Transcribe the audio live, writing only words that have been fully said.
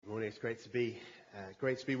It's great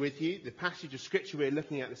to be with you. The passage of scripture we're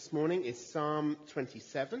looking at this morning is Psalm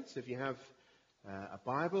 27. So if you have a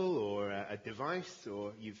Bible or a device,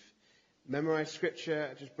 or you've memorized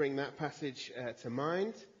scripture, just bring that passage to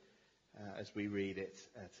mind as we read it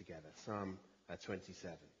together. Psalm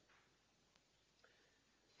 27.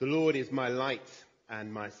 The Lord is my light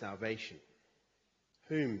and my salvation.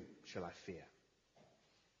 Whom shall I fear?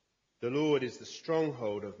 The Lord is the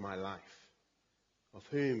stronghold of my life. Of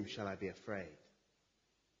whom shall I be afraid?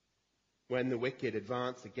 When the wicked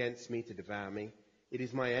advance against me to devour me, it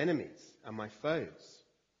is my enemies and my foes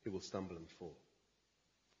who will stumble and fall.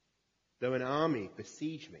 Though an army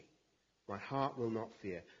besiege me, my heart will not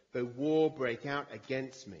fear. Though war break out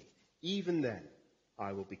against me, even then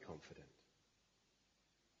I will be confident.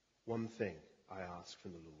 One thing I ask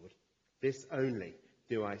from the Lord, this only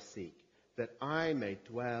do I seek, that I may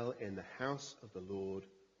dwell in the house of the Lord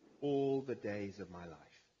all the days of my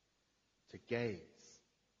life, to gaze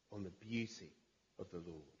on the beauty of the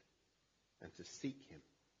Lord and to seek him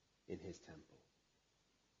in his temple.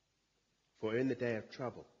 For in the day of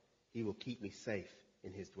trouble he will keep me safe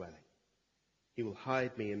in his dwelling. He will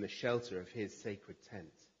hide me in the shelter of his sacred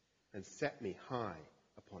tent and set me high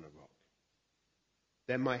upon a rock.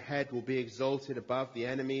 Then my head will be exalted above the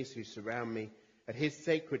enemies who surround me. At his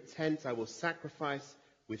sacred tent I will sacrifice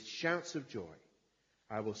with shouts of joy.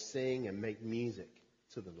 I will sing and make music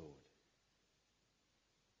to the Lord.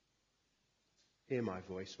 Hear my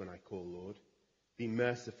voice when I call, Lord. Be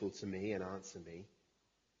merciful to me and answer me.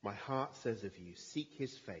 My heart says of you, seek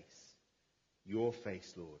his face. Your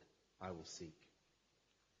face, Lord, I will seek.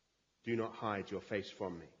 Do not hide your face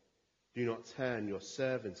from me. Do not turn your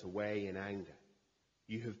servant away in anger.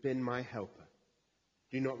 You have been my helper.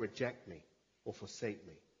 Do not reject me or forsake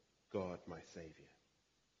me, God my Saviour.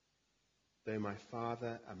 Though my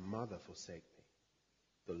father and mother forsake me,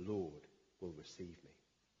 the Lord will receive me.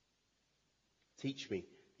 Teach me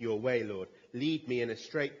your way, Lord. Lead me in a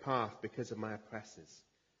straight path because of my oppressors.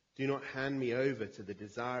 Do not hand me over to the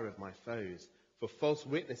desire of my foes, for false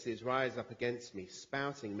witnesses rise up against me,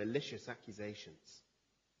 spouting malicious accusations.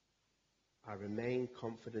 I remain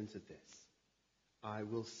confident of this. I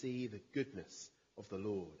will see the goodness of the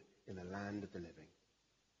Lord in the land of the living.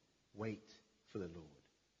 Wait for the Lord.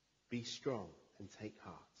 Be strong and take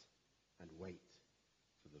heart and wait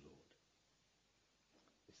for the Lord.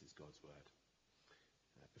 This is God's word.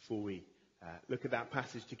 Before we look at that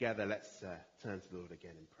passage together, let's turn to the Lord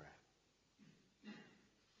again in prayer.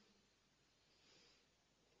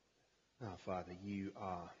 Our Father, you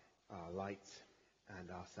are our light and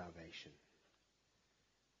our salvation.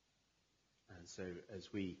 And so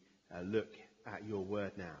as we look at your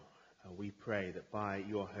word now, we pray that by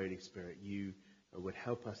your Holy Spirit you would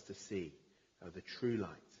help us to see the true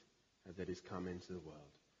light that has come into the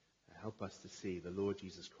world. Help us to see the Lord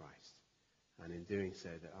Jesus Christ. And in doing so,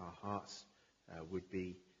 that our hearts would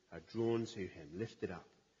be drawn to him, lifted up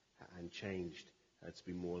and changed to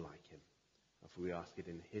be more like him. For we ask it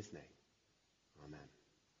in his name. Amen.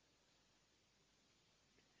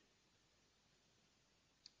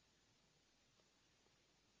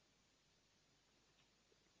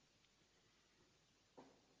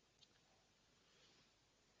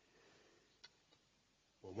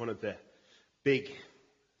 Well, one of the big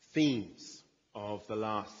themes of the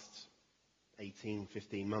last 18,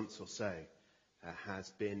 15 months or so has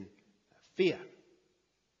been fear.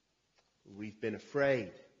 We've been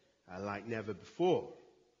afraid like never before.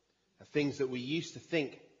 Things that we used to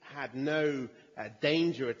think had no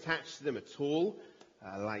danger attached to them at all,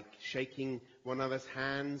 like shaking one another's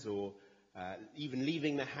hands or even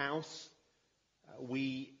leaving the house,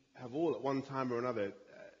 we have all at one time or another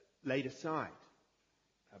laid aside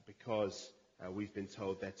because we've been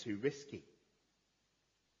told they're too risky.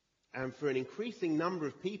 And for an increasing number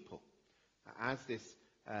of people, as this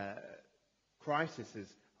crisis has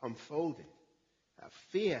unfolded,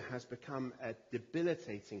 fear has become a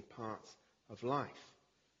debilitating part of life.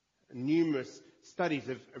 Numerous studies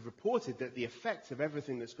have reported that the effect of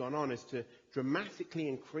everything that's gone on is to dramatically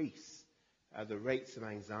increase the rates of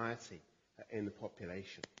anxiety in the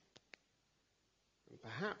population. And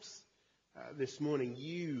perhaps this morning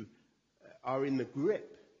you are in the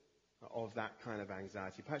grip of that kind of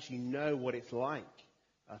anxiety. Perhaps you know what it's like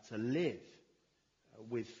to live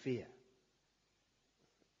with fear.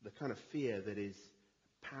 The kind of fear that is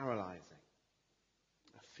paralyzing.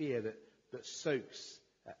 A fear that soaks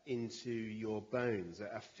into your bones.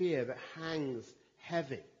 A fear that hangs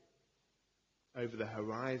heavy over the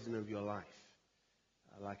horizon of your life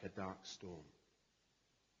like a dark storm.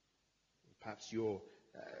 Perhaps you're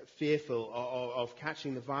fearful of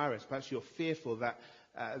catching the virus. Perhaps you're fearful that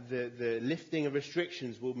the lifting of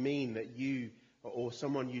restrictions will mean that you or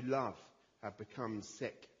someone you love have become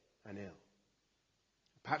sick and ill.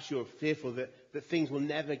 Perhaps you're fearful that things will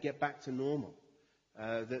never get back to normal,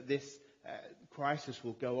 that this crisis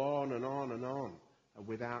will go on and on and on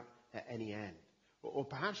without any end. Or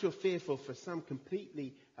perhaps you're fearful for some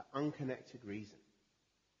completely unconnected reason.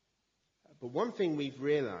 But one thing we've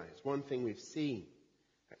realized, one thing we've seen,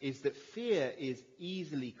 is that fear is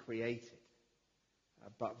easily created,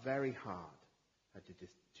 but very hard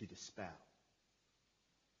to dispel.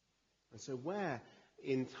 And so where,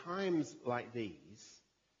 in times like these,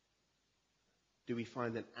 do we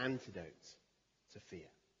find an antidote to fear?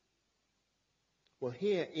 Well,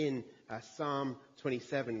 here in Psalm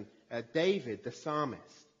 27, David, the psalmist,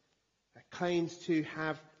 claims to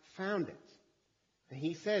have found it. And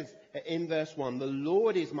he says in verse 1, "The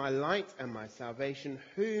Lord is my light and my salvation.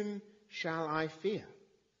 Whom shall I fear?"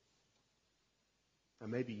 And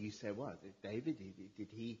maybe you say, well, David,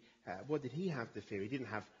 what did he have to fear? He didn't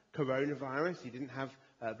have coronavirus. He didn't have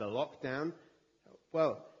the lockdown.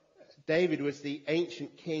 Well, David was the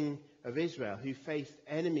ancient king of Israel who faced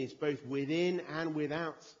enemies both within and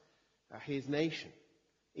without his nation.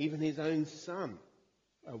 Even his own son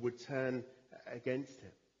would turn against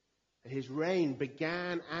him. His reign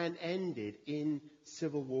began and ended in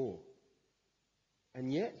civil war.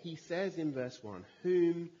 And yet he says in verse 1,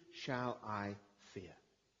 "Whom shall I fear?"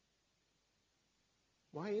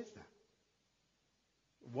 Why is that?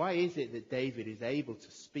 Why is it that David is able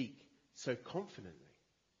to speak so confidently?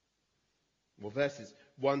 Well, verses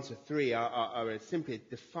 1 to 3 are simply a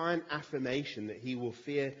defiant affirmation that he will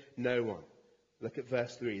fear no one. Look at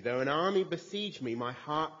verse 3. "Though an army besiege me, my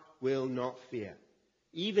heart will not fear.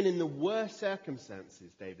 Even in the worst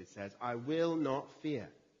circumstances," David says, "I will not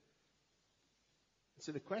fear."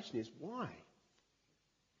 So the question is, why?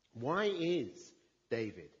 Why is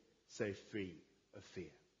David so free of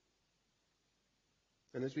fear?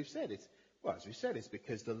 And as we've said, it's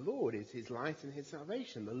because the Lord is his light and his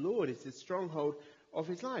salvation. The Lord is the stronghold of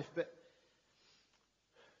his life. But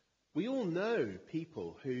we all know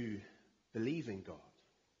people who believe in God,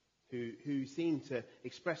 who seem to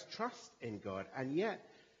express trust in God, and yet,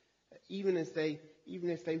 even if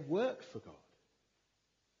they work for God,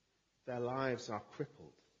 their lives are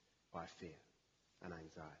crippled by fear and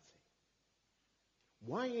anxiety.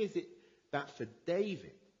 Why is it that for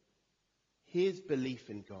David, his belief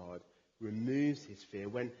in God removes his fear,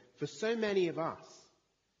 when for so many of us,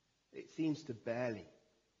 it seems to barely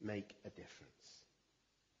make a difference?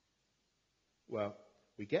 Well,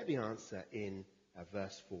 we get the answer in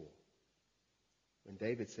verse 4. When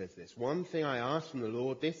David says this, "One thing I ask from the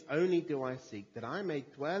Lord, this only do I seek, that I may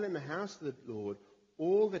dwell in the house of the Lord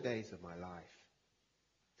all the days of my life,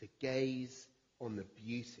 to gaze on the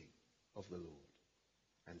beauty of the Lord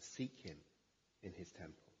and seek him in his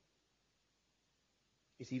temple."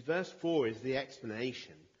 You see, verse 4 is the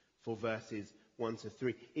explanation for verses 1 to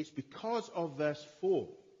 3. It's because of verse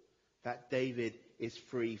 4 that David is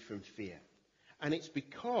free from fear. And it's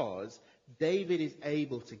because David is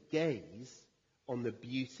able to gaze on the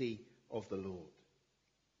beauty of the Lord.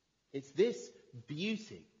 It's this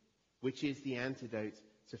beauty which is the antidote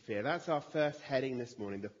to fear. That's our first heading this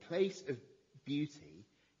morning. The place of beauty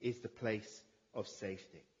is the place of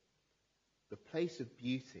safety. The place of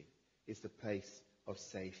beauty is the place of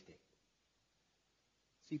safety.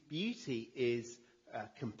 See, beauty is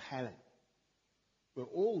compelling. We're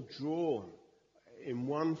all drawn in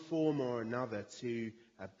one form or another to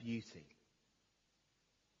beauty.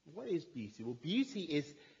 What is beauty? Well, beauty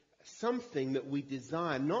is something that we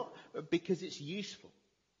desire, not because it's useful,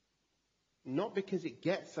 not because it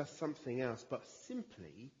gets us something else, but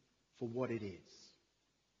simply for what it is.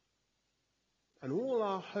 And all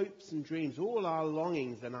our hopes and dreams, all our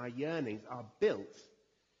longings and our yearnings are built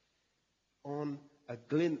on a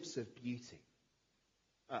glimpse of beauty,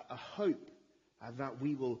 a hope that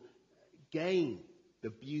we will gain the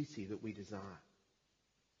beauty that we desire.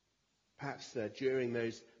 Perhaps during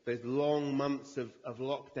those long months of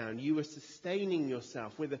lockdown, you were sustaining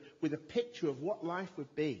yourself with a picture of what life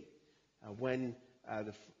would be when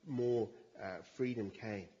more freedom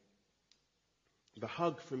came. The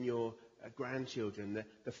hug from your grandchildren,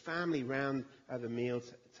 the family round the meal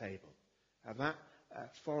table, that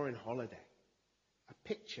foreign holiday, a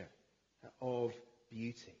picture of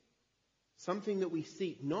beauty. Something that we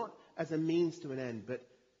seek not as a means to an end, but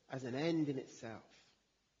as an end in itself.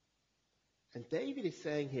 And David is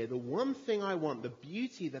saying here, the one thing I want, the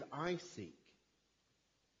beauty that I seek,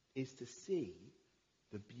 is to see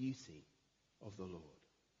the beauty of the Lord.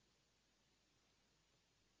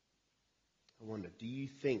 I wonder, do you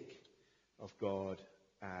think of God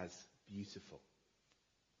as beautiful.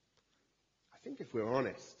 I think if we're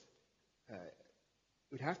honest,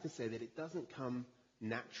 we'd have to say that it doesn't come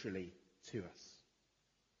naturally to us.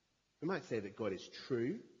 We might say that God is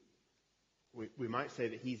true. We might say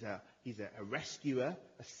that he's a rescuer,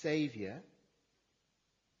 a savior.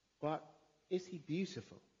 But is he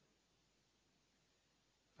beautiful?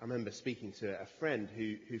 I remember speaking to a friend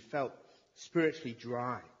who felt spiritually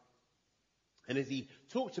dry. And as he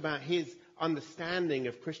talked about his understanding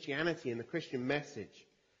of Christianity and the Christian message,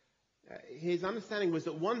 his understanding was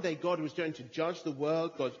that one day God was going to judge the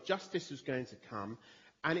world, God's justice was going to come,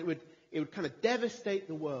 and it would kind of devastate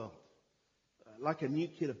the world like a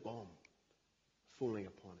nuclear bomb falling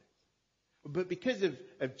upon it. But because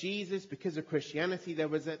of Jesus, because of Christianity, there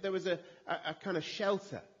was a kind of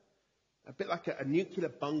shelter, a bit like a nuclear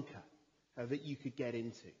bunker that you could get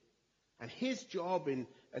into. And his job,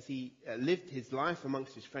 as he lived his life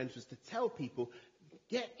amongst his friends, was to tell people,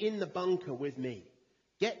 get in the bunker with me.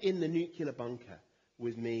 Get in the nuclear bunker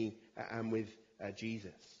with me and with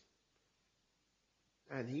Jesus.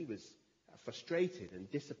 And he was frustrated and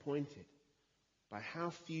disappointed by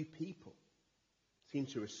how few people seem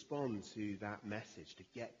to respond to that message, to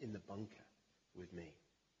get in the bunker with me.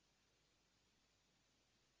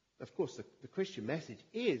 Of course, the Christian message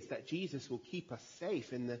is that Jesus will keep us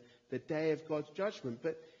safe in the day of God's judgment.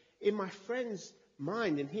 But in my friend's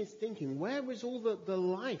mind, in his thinking, where was all the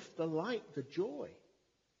life, the light, the joy,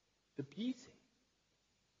 the beauty?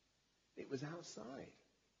 It was outside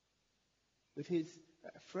with his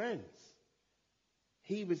friends.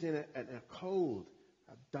 He was in a cold,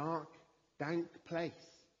 a dark, dank place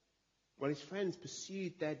while his friends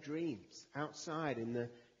pursued their dreams outside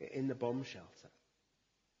in the bomb shelter.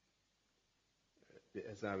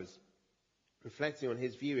 As I was reflecting on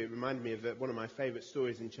his view, it reminded me of one of my favourite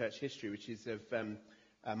stories in church history, which is of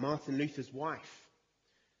Martin Luther's wife.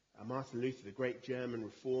 Martin Luther, the great German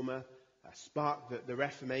reformer, sparked the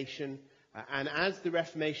Reformation. And as the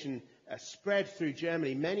Reformation spread through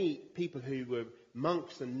Germany, many people who were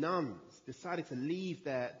monks and nuns decided to leave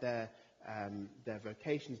their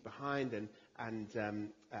vocations behind and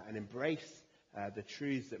embrace the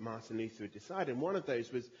truths that Martin Luther had decided. And one of those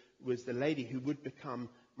was the lady who would become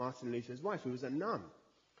Martin Luther's wife, who was a nun.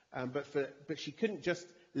 But she couldn't just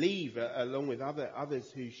leave along with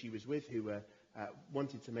others who she was with who were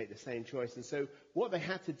wanted to make the same choice. And so what they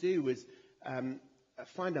had to do was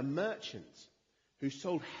find a merchant who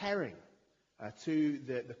sold herring to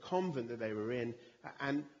the convent that they were in.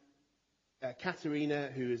 And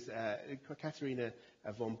Katharina, who is Katharina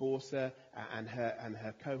von Borsa, and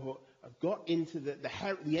her cohort got into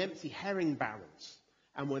the empty herring barrels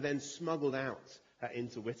and were then smuggled out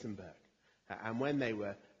into Wittenberg. And when they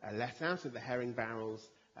were let out of the herring barrels,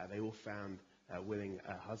 they all found willing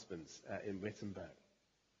husbands in Wittenberg.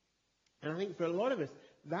 And I think for a lot of us,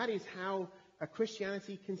 that is how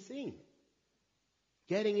Christianity can seem.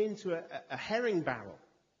 Getting into a herring barrel.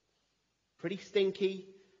 Pretty stinky,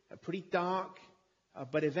 pretty dark,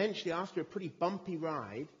 but eventually after a pretty bumpy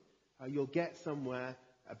ride, you'll get somewhere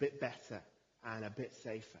a bit better and a bit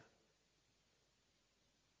safer.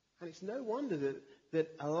 And it's no wonder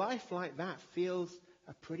that a life like that feels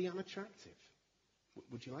pretty unattractive.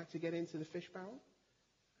 Would you like to get into the fish barrel?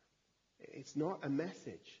 It's not a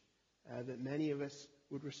message that many of us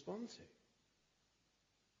would respond to.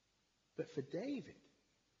 But for David,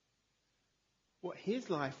 what his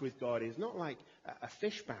life with God is not like a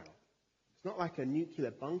fish barrel. It's not like a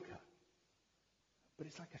nuclear bunker. But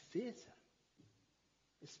it's like a theatre.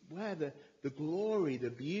 It's where the glory,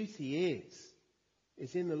 the beauty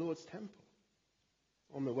is in the Lord's temple.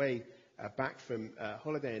 On the way back from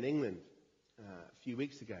holiday in England a few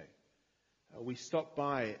weeks ago, we stopped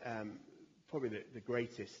by probably the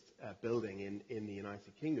greatest building in the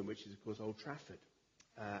United Kingdom, which is, of course, Old Trafford.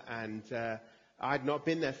 And I'd not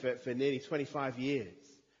been there for nearly 25 years.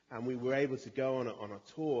 And we were able to go on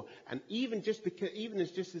a tour. And even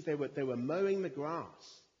as they were mowing the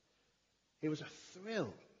grass, it was a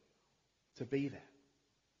thrill to be there.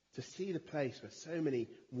 To see the place where so many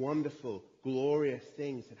wonderful, glorious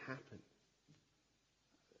things had happened.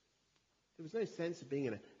 There was no sense of being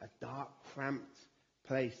in a dark, cramped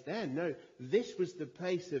place there. No, this was the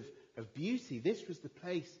place of beauty. This was the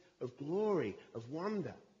place of glory, of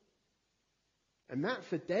wonder. And that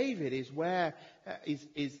for David is where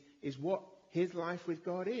is what his life with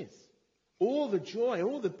God is. All the joy,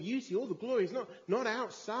 all the beauty, all the glory is not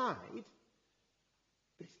outside,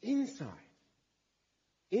 but it's inside.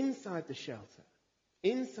 Inside the shelter,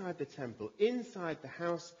 inside the temple, inside the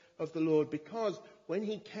house of the Lord. Because when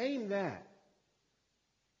he came there,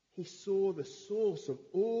 he saw the source of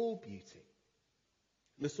all beauty.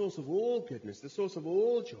 the source of all goodness, the source of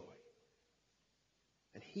all joy.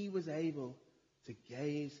 And he was able to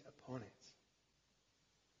gaze upon it.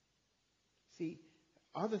 See,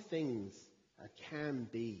 other things can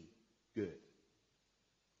be good.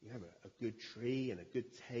 You have a good tree and a good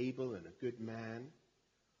table and a good man.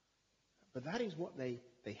 But that is what they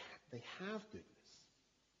have goodness.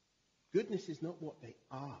 Goodness is not what they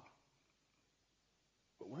are.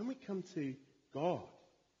 But when we come to God,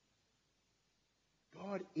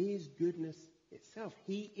 God is goodness itself.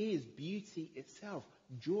 He is beauty itself,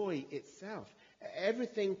 joy itself.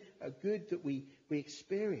 Everything good that we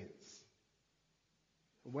experience.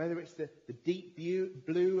 Whether it's the deep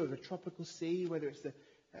blue of a tropical sea, whether it's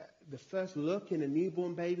the first look in a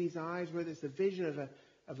newborn baby's eyes, whether it's the vision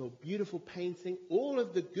of a beautiful painting, all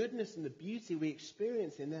of the goodness and the beauty we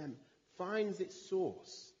experience in them finds its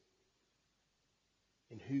source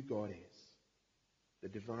in who God is, the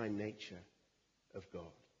divine nature of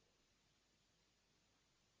God.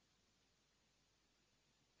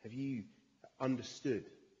 Have you understood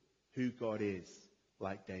who God is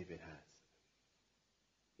like David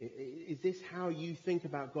has? Is this how you think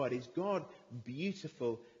about God? Is God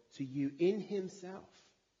beautiful to you in himself?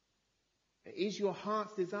 Is your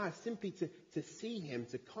heart's desire simply to see him,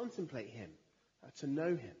 to contemplate him, to know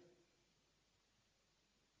him?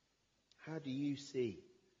 How do you see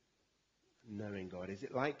knowing God? Is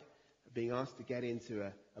it like being asked to get into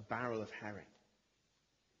a barrel of herring?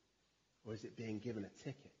 Or is it being given a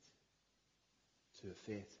ticket to a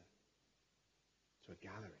theatre, to a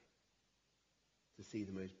gallery, to see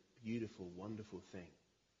the most beautiful, wonderful thing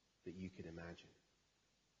that you could imagine?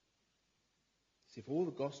 See, if all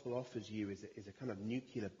the gospel offers you is a kind of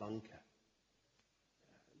nuclear bunker,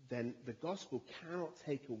 then the gospel cannot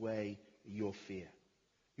take away your fear.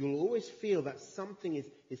 You'll always feel that something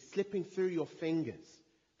is slipping through your fingers,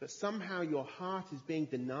 that somehow your heart is being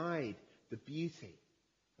denied the beauty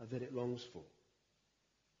that it longs for.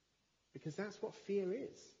 Because that's what fear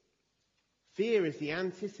is. Fear is the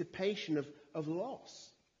anticipation of loss.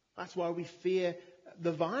 That's why we fear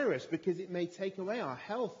the virus, because it may take away our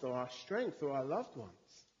health or our strength or our loved ones.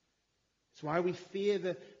 It's why we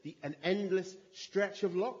fear an endless stretch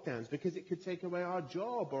of lockdowns, because it could take away our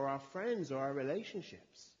job or our friends or our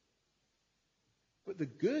relationships. But the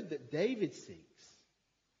good that David seeks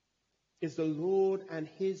is the Lord and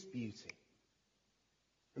his beauty.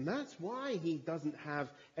 And that's why he doesn't have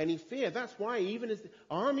any fear. That's why even as the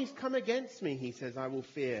armies come against me, he says, I will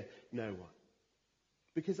fear no one.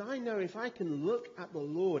 Because I know if I can look at the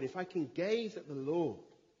Lord, if I can gaze at the Lord,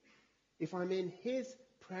 if I'm in his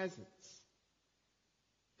presence,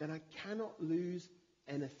 then I cannot lose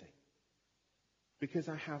anything. Because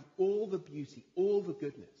I have all the beauty, all the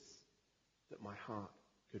goodness that my heart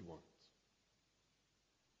could want.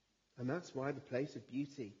 And that's why the place of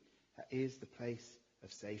beauty is the place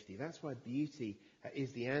of safety. That's why beauty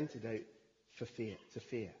is the antidote to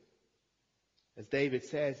fear. As David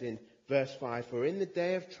says in verse 5, for in the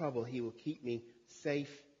day of trouble he will keep me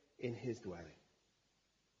safe in his dwelling.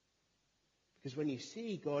 Because when you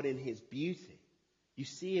see God in his beauty, you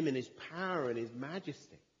see him in his power and his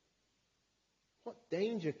majesty. What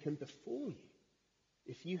danger can befall you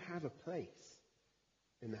if you have a place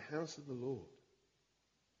in the house of the Lord?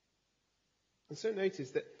 And so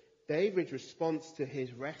notice that David's response to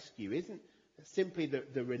his rescue isn't simply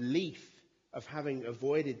the relief of having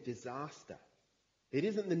avoided disaster. It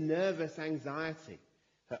isn't the nervous anxiety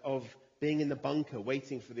of being in the bunker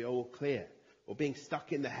waiting for the all clear, or being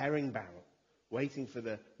stuck in the herring barrel waiting for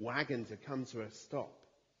the wagon to come to a stop.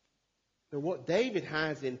 Now, what David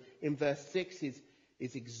has in verse 6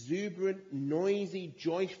 is exuberant, noisy,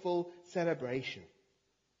 joyful celebration.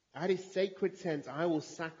 At his sacred tent I will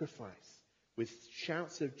sacrifice. With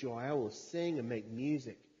shouts of joy, I will sing and make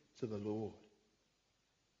music to the Lord.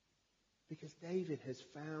 Because David has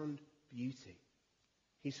found beauty.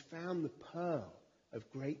 He's found the pearl of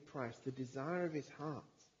great price, the desire of his heart.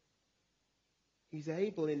 He's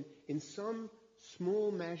able in some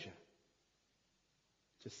small measure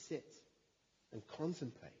to sit and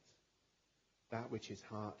contemplate that which his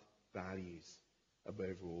heart values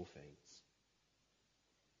above all things.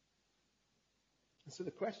 And so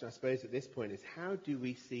the question, I suppose, at this point is, how do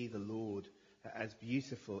we see the Lord as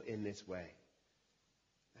beautiful in this way?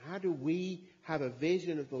 How do we have a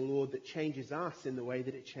vision of the Lord that changes us in the way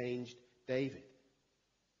that it changed David?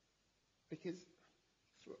 Because,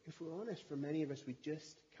 if we're honest, for many of us, we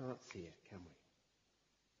just can't see it, can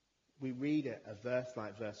we? We read a verse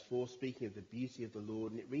like verse 4, speaking of the beauty of the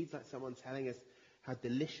Lord, and it reads like someone telling us how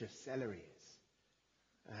delicious celery is,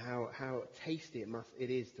 and how tasty it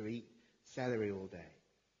is to eat celery all day.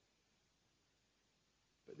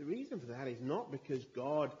 But the reason for that is not because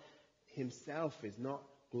God himself is not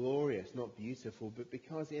glorious, not beautiful, but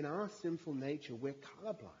because in our sinful nature we're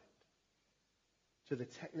colorblind to the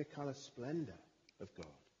technicolor splendor of God.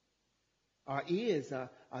 Our ears are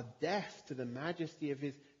deaf to the majesty of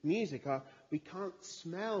his music. We can't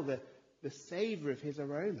smell the savor of his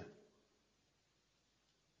aroma.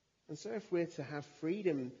 And so if we're to have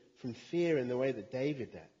freedom from fear in the way that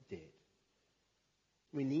David did,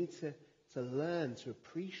 we need to learn to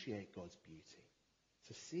appreciate God's beauty,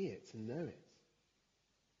 to see it, to know it.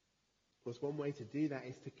 Of course, one way to do that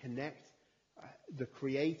is to connect the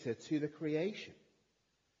Creator to the creation.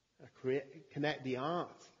 Connect the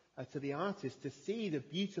art to the artist, to see the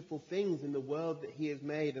beautiful things in the world that he has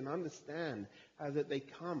made and understand that they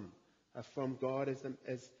come from God as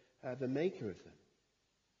the maker of them.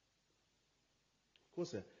 Of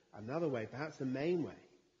course, another way, perhaps the main way,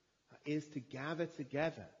 is to gather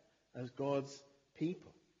together as God's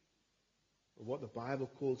people. What the Bible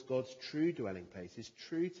calls God's true dwelling place, his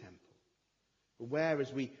true temple. Where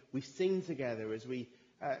as we sing together, as we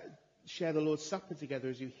share the Lord's Supper together,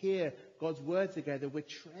 as you hear God's word together, we're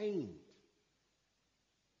trained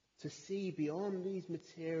to see beyond these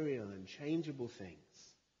material and changeable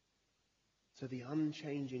things to the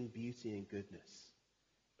unchanging beauty and goodness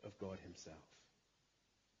of God himself.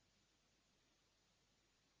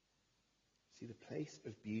 See, the place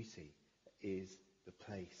of beauty is the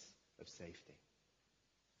place of safety.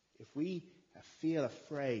 If we feel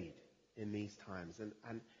afraid in these times,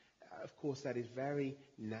 and of course that is very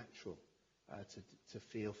natural to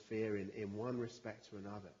feel fear in one respect or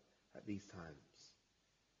another at these times.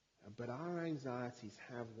 But our anxieties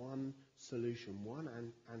have one solution, one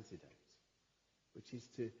antidote, which is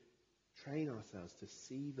to train ourselves to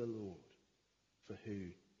see the Lord for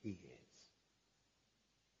who he is.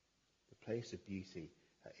 The place of beauty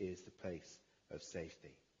is the place of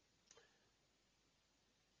safety.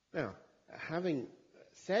 Now, having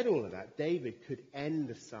said all of that, David could end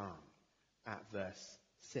the psalm at verse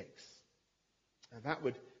 6. Now, that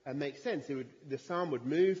would make sense. The psalm would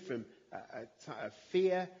move from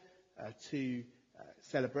fear to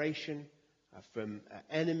celebration, from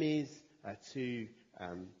enemies to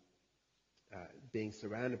being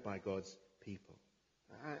surrounded by God's people.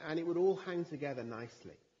 And it would all hang together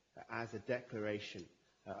nicely as a declaration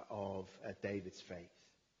of David's faith.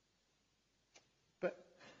 But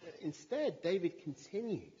instead, David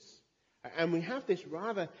continues. And we have this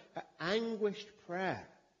rather anguished prayer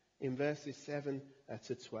in verses 7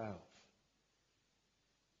 to 12.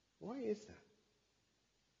 Why is that?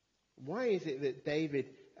 Why is it that David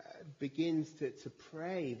begins to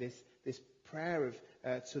pray this prayer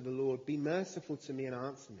to the Lord, be merciful to me and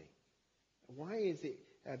answer me? Why is it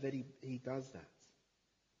that he does that?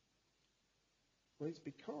 Well, it's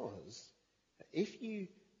because if you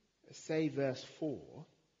say verse 4,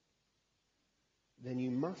 then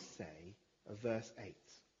you must say verse 8.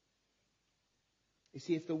 You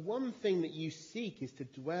see, if the one thing that you seek is to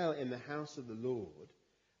dwell in the house of the Lord,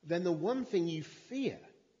 then the one thing you fear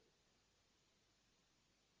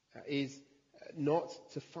is not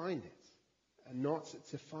to find it, not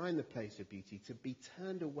to find the place of beauty, to be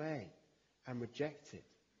turned away and rejected.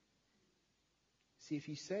 See, if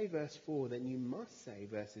you say verse 4, then you must say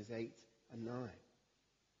verses 8 and 9.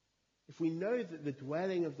 If we know that the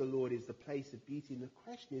dwelling of the Lord is the place of beauty, and the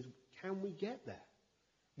question is, can we get there?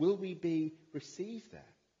 Will we be received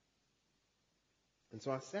there? And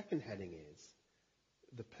so our second heading is,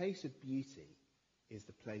 the place of beauty is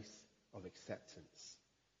the place of acceptance.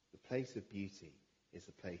 The place of beauty is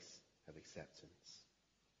the place of acceptance.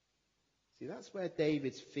 See, that's where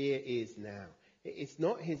David's fear is now. It's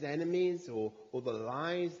not his enemies or the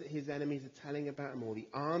lies that his enemies are telling about him or the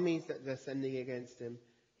armies that they're sending against him.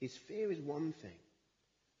 His fear is one thing,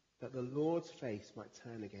 that the Lord's face might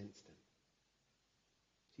turn against him.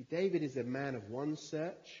 See, David is a man of one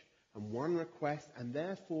search and one request, and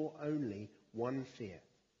therefore only one fear,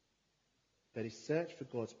 that his search for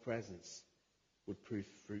God's presence would prove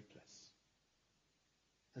fruitless.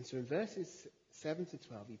 And so in verses 7 to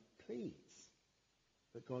 12, he pleads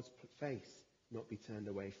that God's face not be turned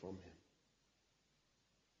away from him.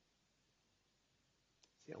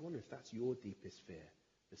 See, I wonder if that's your deepest fear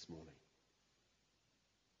this morning.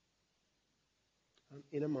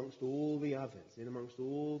 In amongst all the others, in amongst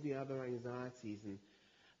all the other anxieties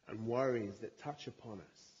and worries that touch upon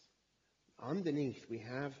us, underneath we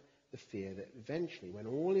have the fear that eventually, when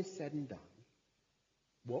all is said and done,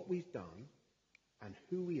 what we've done and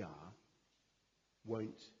who we are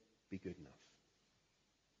won't be good enough.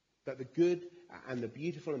 That the good and the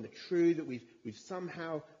beautiful and the true that we've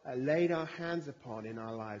somehow laid our hands upon in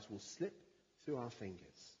our lives will slip through our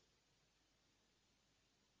fingers.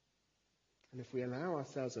 And if we allow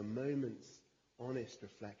ourselves a moment's honest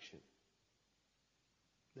reflection,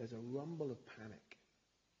 there's a rumble of panic.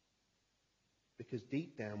 Because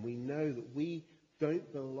deep down we know that we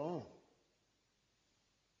don't belong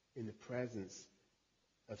in the presence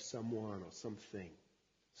of someone or something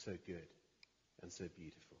so good and so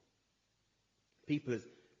beautiful. People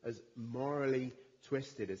as morally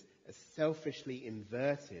twisted, as selfishly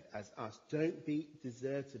inverted as us don't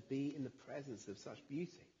deserve to be in the presence of such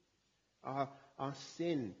beauty. Our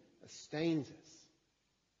sin stains us.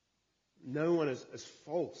 No one as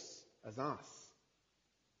false as us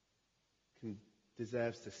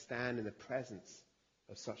deserves to stand in the presence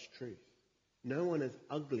of such truth. No one as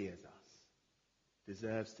ugly as us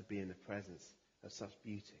deserves to be in the presence of such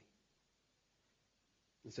beauty.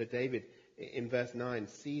 And so David, in verse 9,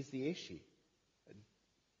 sees the issue.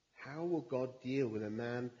 How will God deal with a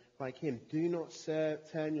man like him? Do not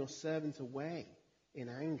turn your servant away in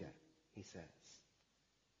anger, he says.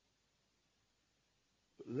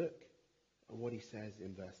 But look at what he says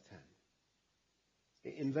in verse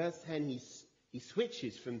 10. In verse 10, he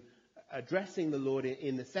switches from addressing the Lord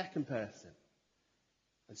in the second person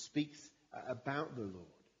and speaks about the Lord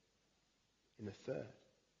in the third.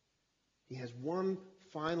 He has one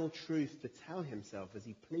final truth to tell himself as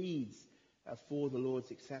he pleads for the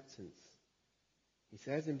Lord's acceptance. He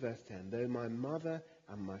says in verse 10, though my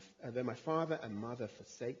father and mother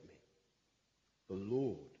forsake me, the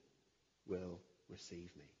Lord will receive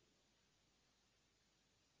me.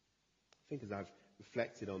 I think as I've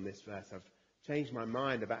reflected on this verse, I've changed my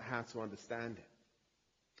mind about how to understand it.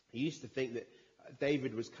 I used to think that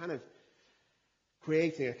David was kind of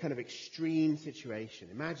creating a kind of extreme situation,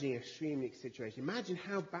 imagining an extreme situation. Imagine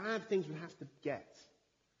how bad things would have to get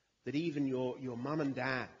that even your mum and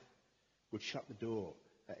dad would shut the door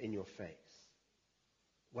in your face.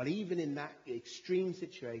 Well, even in that extreme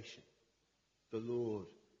situation, the Lord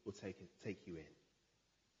will take you in.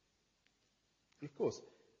 And of course,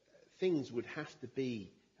 things would have to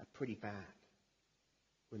be pretty bad,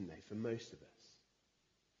 wouldn't they, for most of us,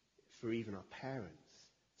 for even our parents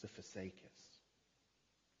to forsake us.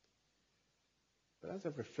 But as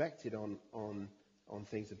I've reflected on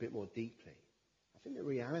things a bit more deeply, I think the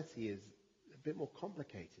reality is a bit more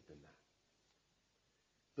complicated than that.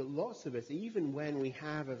 That lots of us, even when we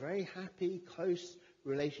have a very happy, close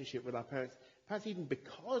relationship with our parents, perhaps even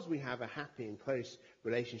because we have a happy and close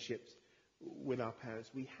relationship with our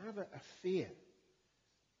parents, we have a fear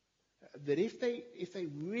that if they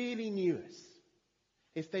really knew us,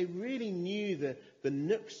 if they really knew the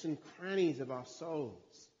nooks and crannies of our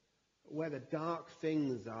souls, where the dark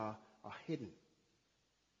things are hidden,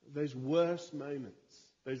 those worst moments,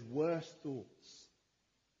 those worst thoughts,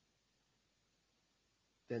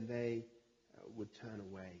 then they would turn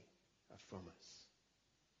away from us.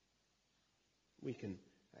 We can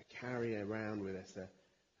carry around with us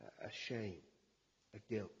a shame, a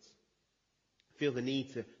guilt, feel the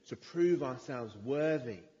need to prove ourselves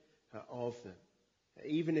worthy of them,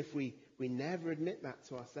 even if we never admit that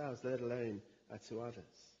to ourselves, let alone to others.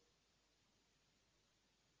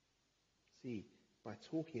 See, by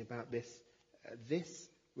talking about this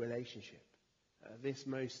relationship, this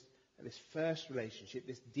first relationship,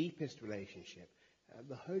 this deepest relationship,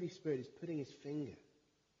 the Holy Spirit is putting his finger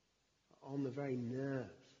on the very nerve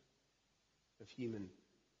of human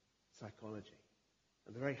psychology,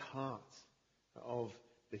 and the very heart of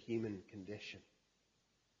the human condition.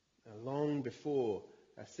 Long before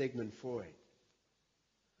Sigmund Freud,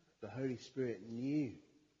 the Holy Spirit knew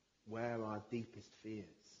where our deepest fears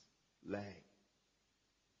lay.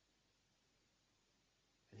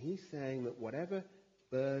 And he's saying that whatever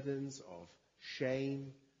burdens of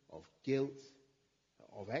shame, of guilt,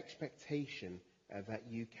 of expectation that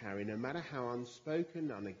you carry, no matter how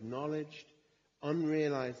unspoken, unacknowledged,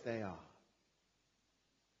 unrealized they are,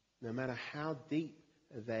 no matter how deep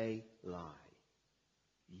they lie,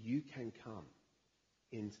 you can come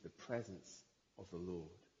into the presence of the Lord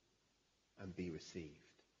and be received.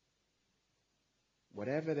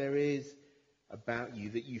 Whatever there is about you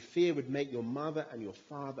that you fear would make your mother and your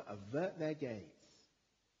father avert their gaze,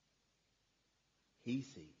 he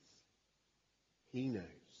sees, he knows,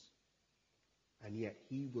 and yet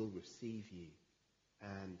he will receive you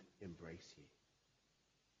and embrace you.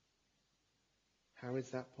 How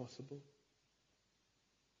is that possible?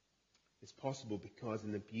 It's possible because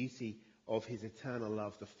in the beauty of his eternal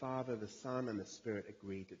love, the Father, the Son, and the Spirit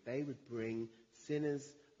agreed that they would bring sinners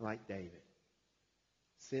like David,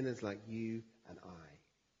 sinners like you and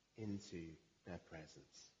I, into their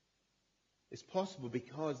presence. It's possible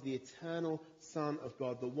because the eternal Son of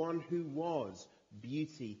God, the one who was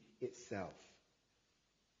beauty itself,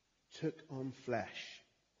 took on flesh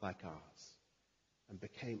like ours and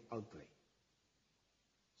became ugly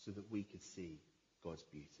so that we could see God's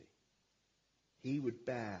beauty. He would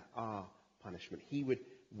bear our punishment. He would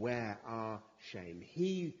wear our shame.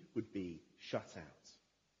 He would be shut out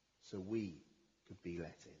so we could be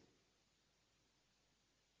let in.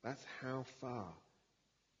 That's how far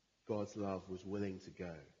God's love was willing to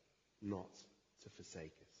go, not to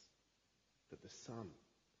forsake us. That the Son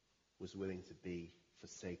was willing to be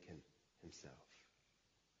forsaken himself.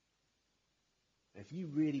 If you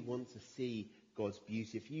really want to see God's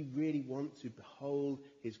beauty, if you really want to behold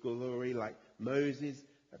his glory like Moses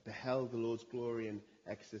beheld the Lord's glory in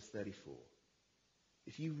Exodus 34,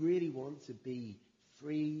 if you really want to be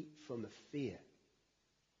free from the fear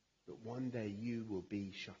that one day you will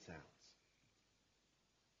be shut out,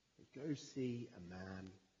 go see a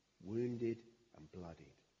man wounded and bloodied,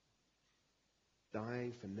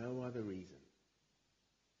 dying for no other reason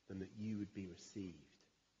than that you would be received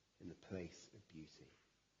in the place of beauty,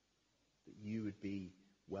 that you would be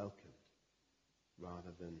welcomed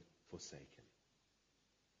rather than forsaken.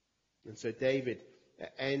 And so David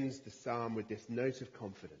ends the psalm with this note of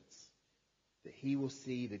confidence that he will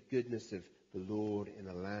see the goodness of the Lord in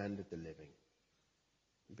the land of the living.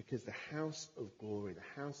 Because the house of glory,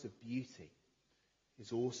 the house of beauty,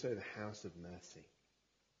 is also the house of mercy.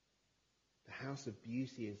 The house of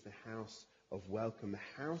beauty is the house of welcome.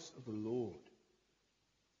 The house of the Lord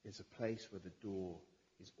is a place where the door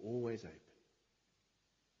is always open.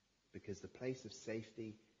 Because the place of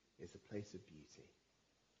safety is a place of beauty.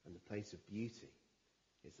 And the place of beauty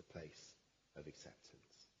is the place of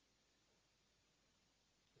acceptance.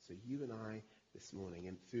 So you and I this morning,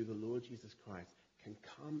 and through the Lord Jesus Christ, can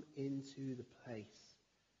come into the place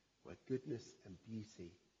where goodness and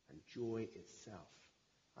beauty and joy itself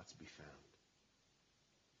are to be found.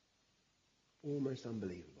 Almost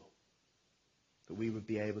unbelievable that we would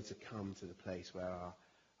be able to come to the place where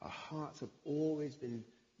our hearts have always been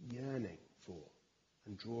yearning for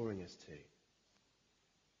and drawing us to.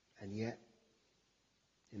 And yet,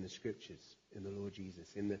 in the scriptures, in the Lord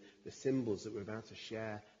Jesus, in the symbols that we're about to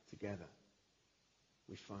share together,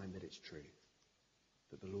 we find that it's true,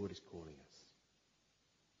 that the Lord is calling us.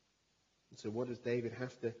 And so what does David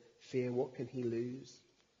have to fear? What can he lose?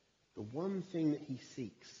 The one thing that he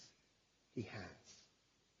seeks, he has.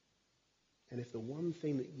 And if the one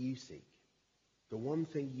thing that you seek, the one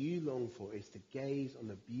thing you long for is to gaze on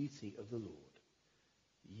the beauty of the Lord,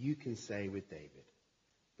 you can say with David,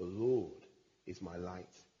 "The Lord is my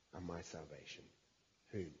light and my salvation.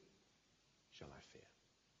 Whom shall I fear?"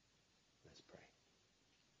 Let's pray.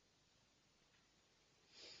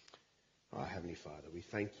 Our Heavenly Father, we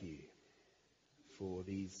thank you for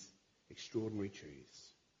these extraordinary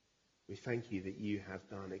truths. We thank you that you have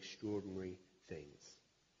done extraordinary things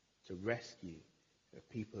to rescue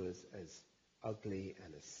people as ugly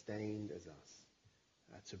and as stained as us,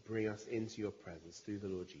 to bring us into your presence through the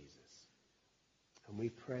Lord Jesus. And we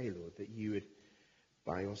pray, Lord, that you would,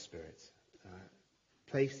 by your Spirit,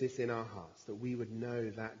 place this in our hearts, that we would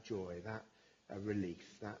know that joy, that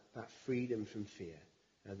relief, that freedom from fear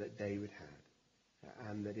that David had,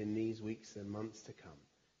 and that in these weeks and months to come,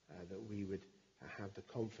 that we would have the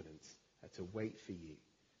confidence to wait for you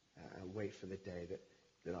and wait for the day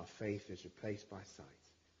that our faith is replaced by sight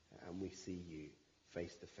and we see you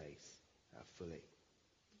face to face fully.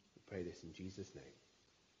 We pray this in Jesus' name.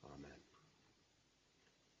 Amen.